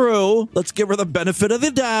this through. Let's give her the benefit of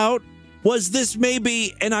the doubt. Was this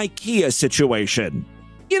maybe an IKEA situation?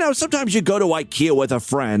 You know, sometimes you go to IKEA with a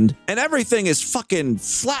friend and everything is fucking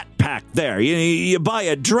flat packed there. You buy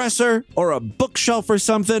a dresser or a bookshelf or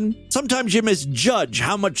something. Sometimes you misjudge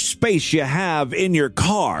how much space you have in your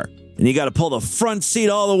car. And you got to pull the front seat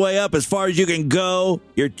all the way up as far as you can go.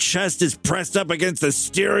 Your chest is pressed up against the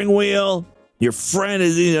steering wheel. Your friend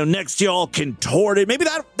is, next to you all contorted. Maybe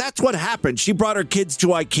that's what happened. She brought her kids to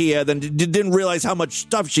IKEA, then didn't realize how much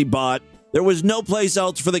stuff she bought. There was no place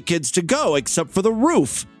else for the kids to go except for the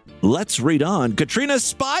roof. Let's read on. Katrina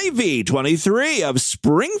Spivey, 23, of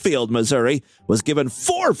Springfield, Missouri, was given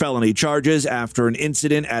 4 felony charges after an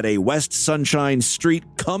incident at a West Sunshine Street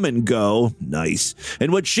come and go, nice,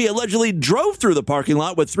 in which she allegedly drove through the parking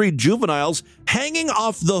lot with 3 juveniles hanging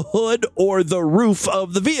off the hood or the roof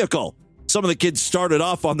of the vehicle. Some of the kids started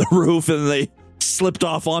off on the roof and they slipped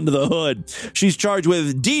off onto the hood. She's charged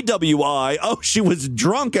with DWI. Oh, she was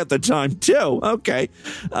drunk at the time, too. Okay.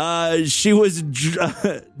 She was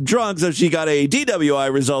drunk, so she got a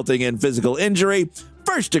DWI resulting in physical injury.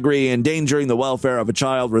 1st degree endangering the welfare of a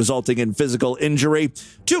child resulting in physical injury.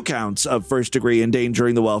 2 counts of 1st degree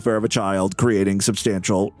endangering the welfare of a child creating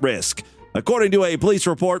substantial risk. According to a police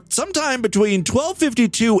report, sometime between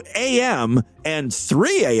 12:52 a.m. and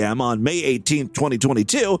 3 a.m. on May 18,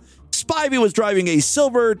 2022, Spivey was driving a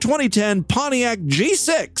silver 2010 Pontiac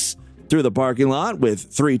G6 through the parking lot with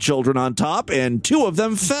 3 children on top, and 2 of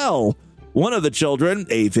them fell. One of the children,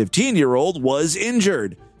 a 15-year-old, was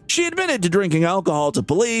injured. She admitted to drinking alcohol to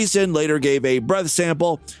police and later gave a breath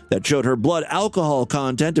sample that showed her blood alcohol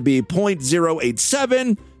content to be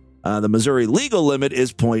 0.087. The Missouri legal limit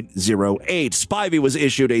is 0.08. Spivey was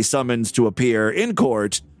issued a summons to appear in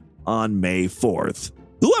court on May 4th.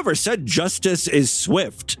 Whoever said justice is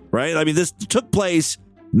swift, right? I mean, this took place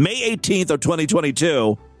May 18th of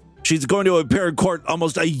 2022. She's going to appear in court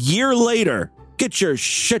almost a year later. Get your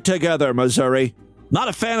shit together, Missouri. Not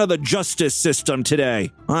a fan of the justice system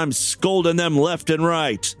today. I'm scolding them left and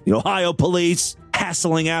right. The Ohio police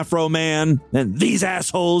hassling Afro Man and these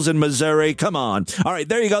assholes in Missouri. Come on. All right,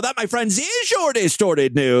 there you go. That, my friends, is your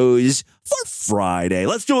Distorted News for Friday.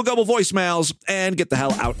 Let's do a couple voicemails and get the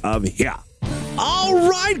hell out of here. All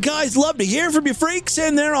right, guys, love to hear from you freaks,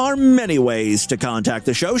 and there are many ways to contact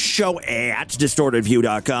the show. Show at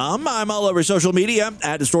DistortedView.com. I'm all over social media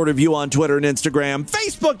at DistortedView on Twitter and Instagram.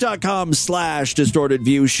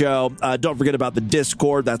 Facebook.com/DistortedViewShow. Don't forget about the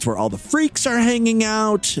Discord. That's where all the freaks are hanging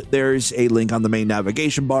out. There's a link on the main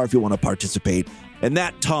navigation bar if you want to participate in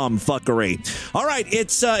that tomfuckery. All right,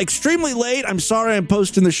 it's extremely late. I'm sorry I'm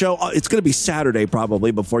posting the show. It's going to be Saturday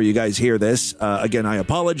probably before you guys hear this. Again, I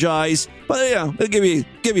apologize. But yeah, it'll give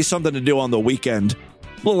you something to do on the weekend.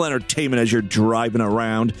 A little entertainment as you're driving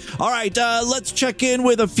around. All right, let's check in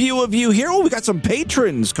with a few of you here. Oh, we got some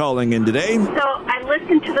patrons calling in today. So I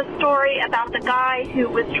listened to the story about the guy who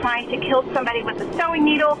was trying to kill somebody with a sewing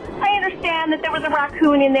needle. I understand that there was a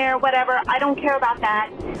raccoon in there, whatever. I don't care about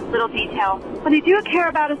that little detail. What I do care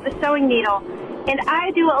about is the sewing needle. And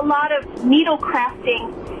I do a lot of needle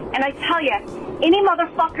crafting. And I tell you, any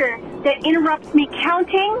motherfucker that interrupts me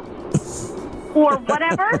counting or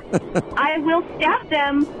whatever, I will stab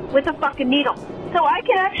them with a fucking needle. So I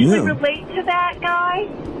can actually relate to that guy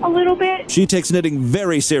a little bit. She takes knitting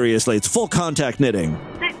very seriously. It's full contact knitting.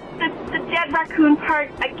 The dead raccoon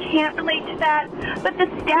part, I can't relate to that. But the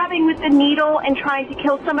stabbing with the needle and trying to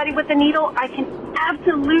kill somebody with the needle, I can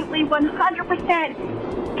absolutely 100%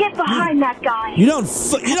 get behind that guy. You don't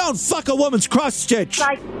fuck a woman's cross stitch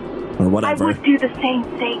or whatever. I would do the same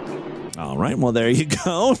thing. All right, well there you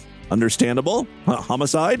go. Understandable.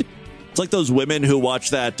 Homicide. It's like those women who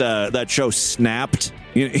watch that show Snapped,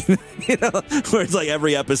 you know, where it's like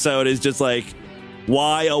every episode is just like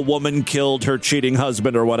why a woman killed her cheating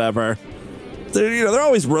husband or whatever. They're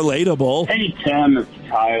always relatable. Hey Tim, it's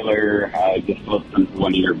Tyler. I just listened to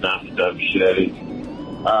one of your best of shows.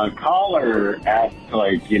 Caller asked,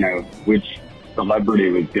 which celebrity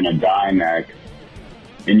was going to die next.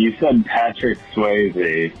 And you said Patrick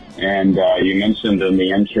Swayze. And you mentioned in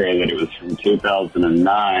the intro that it was from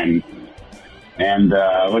 2009. And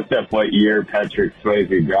I looked up what year Patrick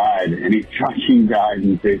Swayze died. And he fucking died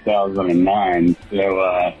in 2009.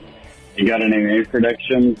 So, you got any new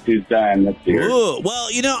predictions? Who's dying this year? Ooh, well,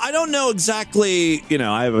 I don't know exactly.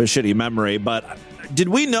 I have a shitty memory, but did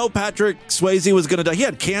we know Patrick Swayze was going to die? He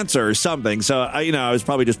had cancer or something, so I was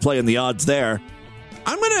probably just playing the odds there.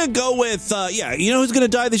 I'm going to go with, who's going to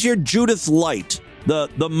die this year? Judith Light,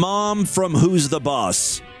 the mom from Who's the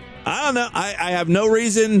Boss. I don't know. I have no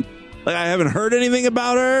reason. I haven't heard anything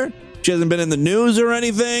about her. She hasn't been in the news or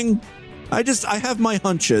anything. I have my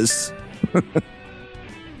hunches.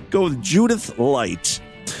 Go with Judith Light.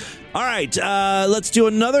 All right, let's do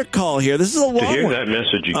another call here. This is a long one. To hear that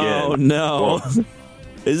message again. Oh, no. Well,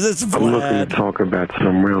 is this Vlad? I'm looking to talk about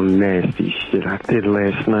some real nasty shit I did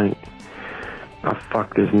last night. I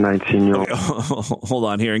fucked this 19-year-old. Hold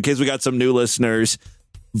on here, in case we got some new listeners.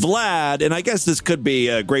 Vlad, and I guess this could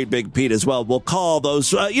be Great Big Pete as well, we'll call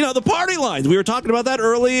those, the party lines. We were talking about that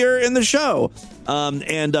earlier in the show.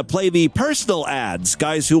 And play the personal ads,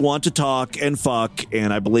 guys who want to talk and fuck,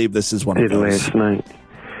 and I believe this is one of those. Last night,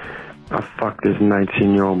 I fucked this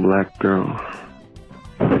 19-year-old black girl.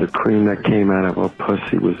 The cream that came out of her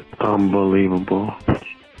pussy was unbelievable.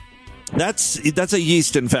 That's a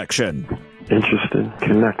yeast infection. Interested?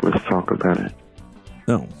 Connect, let's talk about it.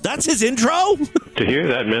 Oh, that's his intro? To hear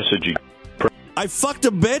that message, I fucked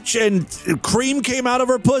a bitch and cream came out of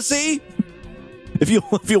her pussy? If you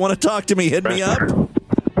want to talk to me, hit me up.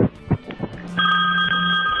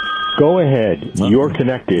 Go ahead. You're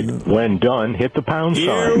connected. When done, hit the pound sign.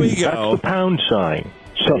 Here we go. That's the pound sign.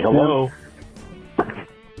 Say hello.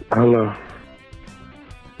 Hello.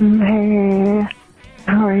 Hey,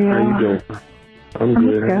 how are you? How you doing? I'm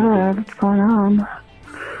good. What's going on?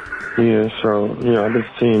 Yeah, so, I've been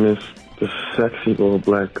seeing this sexy little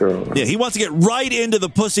black girl. Yeah, he wants to get right into the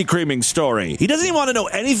pussy creaming story. He doesn't even want to know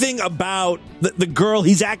anything about the girl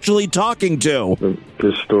he's actually talking to.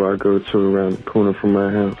 The store I go to around the corner from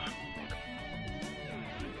my house.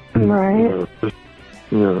 Right.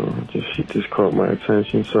 She just caught my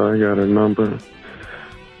attention, so I got her number.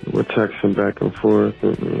 We're texting back and forth,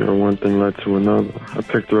 and, one thing led to another. I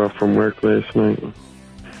picked her up from work last night.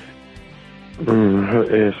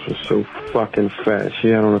 Her ass was so fucking fat. She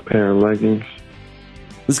had on a pair of leggings.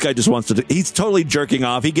 This guy just wants to... He's totally jerking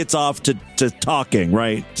off. He gets off to talking,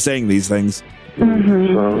 right? Saying these things.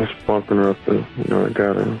 Mm-hmm. So I was bumping her up. I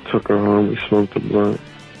got her, took her home. We smoked a blunt.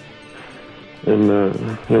 And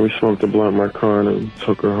we smoked a blunt in my car and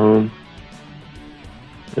took her home.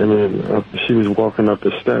 And then she was walking up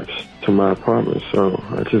the steps to my apartment. So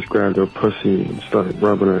I just grabbed her pussy and started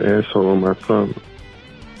rubbing her asshole on my thumb.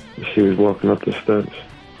 She was walking up the steps.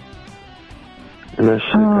 And that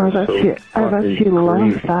shit I bet she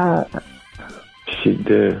loved that. She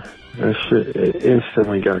did. That shit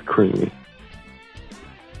instantly got creamy.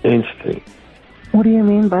 Instant. What do you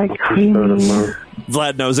mean by creamy?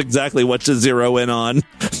 Vlad knows exactly what to zero in on.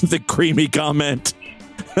 The creamy comment.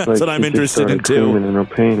 That's what I'm interested in, too. In her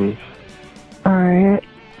panties. All right.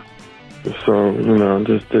 So, I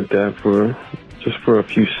just did that for a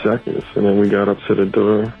few seconds, and then we got up to the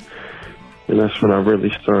door, and that's when I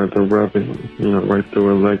really started to rub it, right through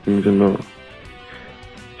her leggings and all.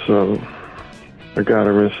 So I got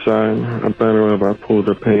her inside. I bent her up. I pulled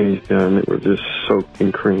her panties down. It was just soaked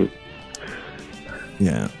in cream.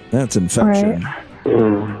 Yeah, that's infection. Right.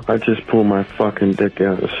 I just pulled my fucking dick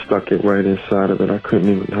out and stuck it right inside of it. I couldn't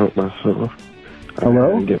even help myself.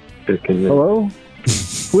 Hello? I had to get my dick in there. Hello?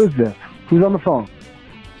 Who is this? Who's on the phone?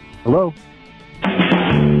 Hello?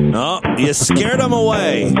 Oh, you scared him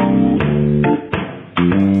away.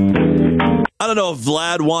 I don't know if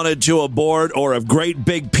Vlad wanted to abort or if Great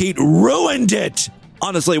Big Pete ruined it.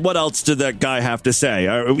 Honestly, what else did that guy have to say?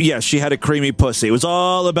 Yes, she had a creamy pussy. It was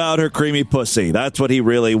all about her creamy pussy. That's what he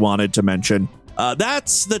really wanted to mention.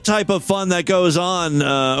 That's the type of fun that goes on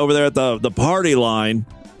over there at the party line.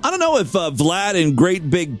 I don't know if Vlad and Great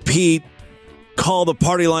Big Pete call the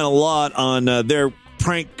party line a lot on their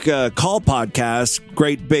prank call podcast,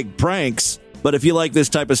 Great Big Pranks. But if you like this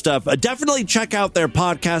type of stuff, definitely check out their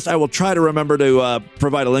podcast. I will try to remember to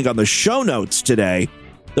provide a link on the show notes today.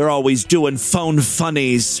 They're always doing phone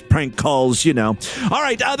funnies, prank calls, All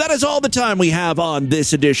right, that is all the time we have on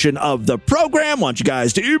this edition of the program. I want you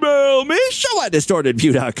guys to email me,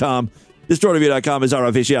 show@distortedview.com. DistortedView.com is our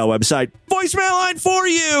official website. Voicemail line for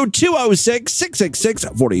you,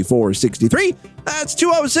 206-666-4463. That's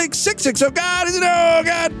 206-660. God, is it? Oh,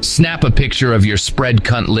 God. Snap a picture of your spread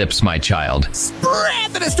cunt lips, my child.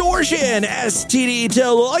 Spread the distortion. STD.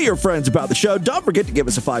 Tell all your friends about the show. Don't forget to give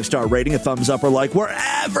us a 5-star rating, a thumbs up, or like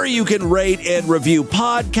wherever you can rate and review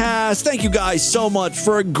podcasts. Thank you guys so much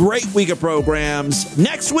for a great week of programs.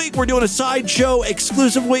 Next week, we're doing a sideshow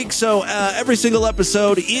exclusive week, so every single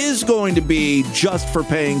episode is going to be just for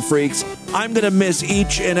paying freaks. I'm going to miss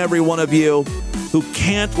each and every one of you who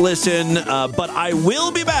can't listen, but I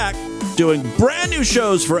will be back doing brand new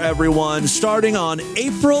shows for everyone starting on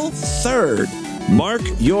April 3rd. Mark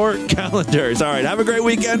your calendars. All right, have a great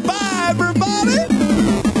weekend. Bye, everybody.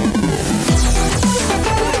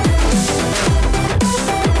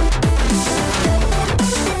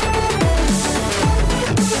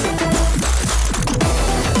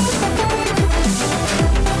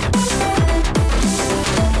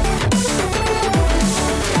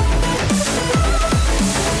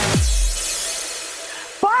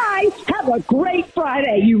 Have a great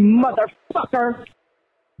Friday, you motherfucker.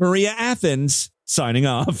 Maria Athens signing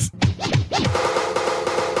off.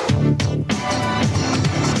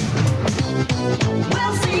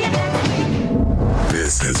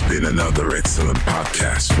 This has been another excellent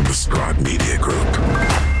podcast from the Scribe Media Group.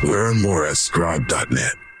 Learn more at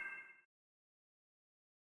scribe.net.